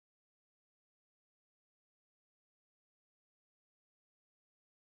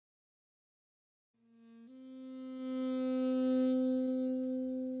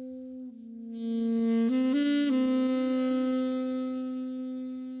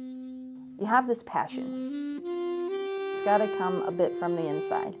You have this passion. It's got to come a bit from the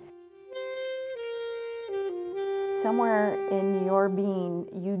inside. Somewhere in your being,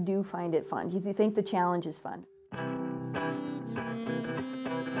 you do find it fun. You think the challenge is fun.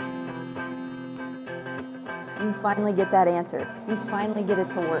 You finally get that answer. You finally get it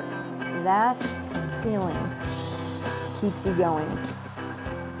to work. That feeling keeps you going.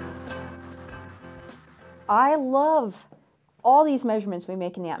 I love all these measurements we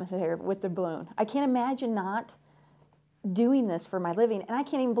make in the atmosphere with the balloon. I can't imagine not doing this for my living, and I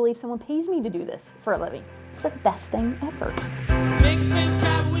can't even believe someone pays me to do this for a living. It's the best thing ever. Make space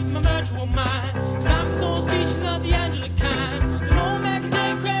travel with my virtual mind, 'cause I'm so species of the angelic kind. The no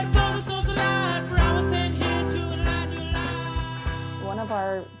imaginary credit for the source of life, for I was sent here to enlighten your life. One of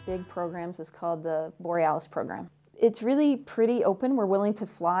our big programs is called the Borealis program. It's really pretty open. We're willing to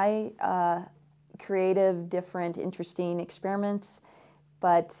fly creative, different, interesting experiments,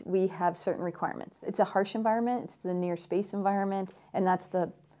 but we have certain requirements. It's a harsh environment, it's the near space environment, and that's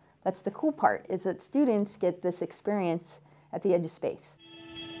the cool part, is that students get this experience at the edge of space.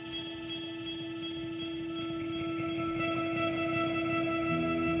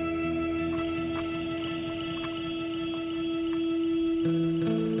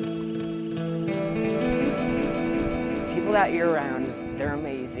 People that you're around, they're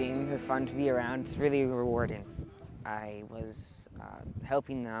amazing, they're fun to be around, it's really rewarding. I was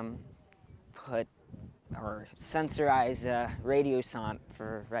helping them put or sensorize a radiosonde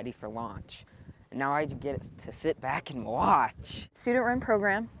ready for launch. And now I get to sit back and watch. Student-run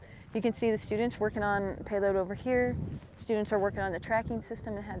program. You can see the students working on payload over here. Students are working on the tracking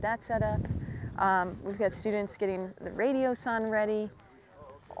system and had that set up. We've got students getting the radiosonde ready.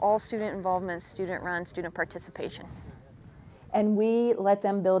 All student involvement, student-run, student participation. And we let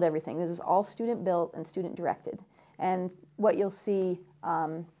them build everything. This is all student-built and student-directed. And what you'll see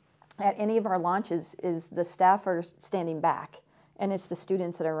at any of our launches is the staff are standing back, and it's the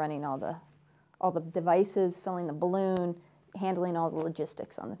students that are running all the devices, filling the balloon, handling all the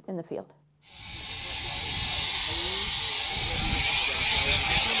logistics in the field.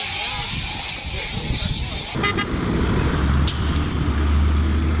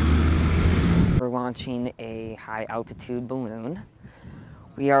 We're launching a high-altitude balloon.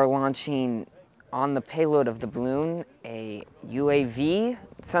 We are launching on the payload of the balloon a UAV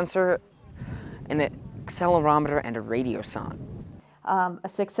sensor, an accelerometer, and a radiosonde. A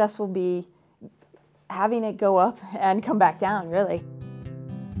success will be having it go up and come back down, really.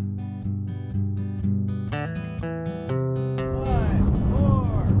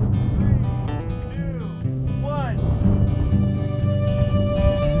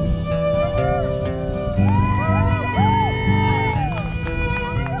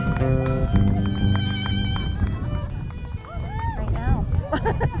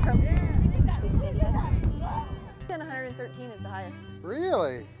 From Big Sandy history. 113 is the highest.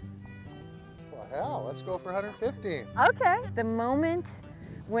 Really? Well, hell, let's go for 115. Okay. The moment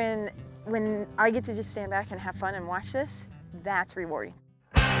when I get to just stand back and have fun and watch this, that's rewarding.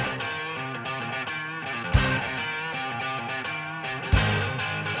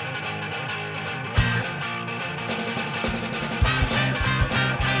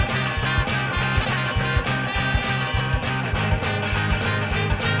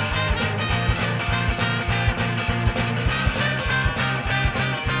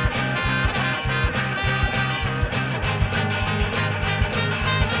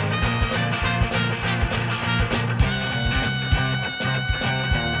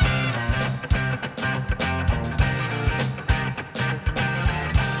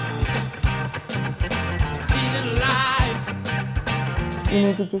 You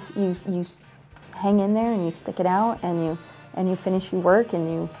need to just, you hang in there and you stick it out and you finish your work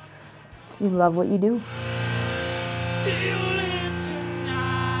and you love what you do.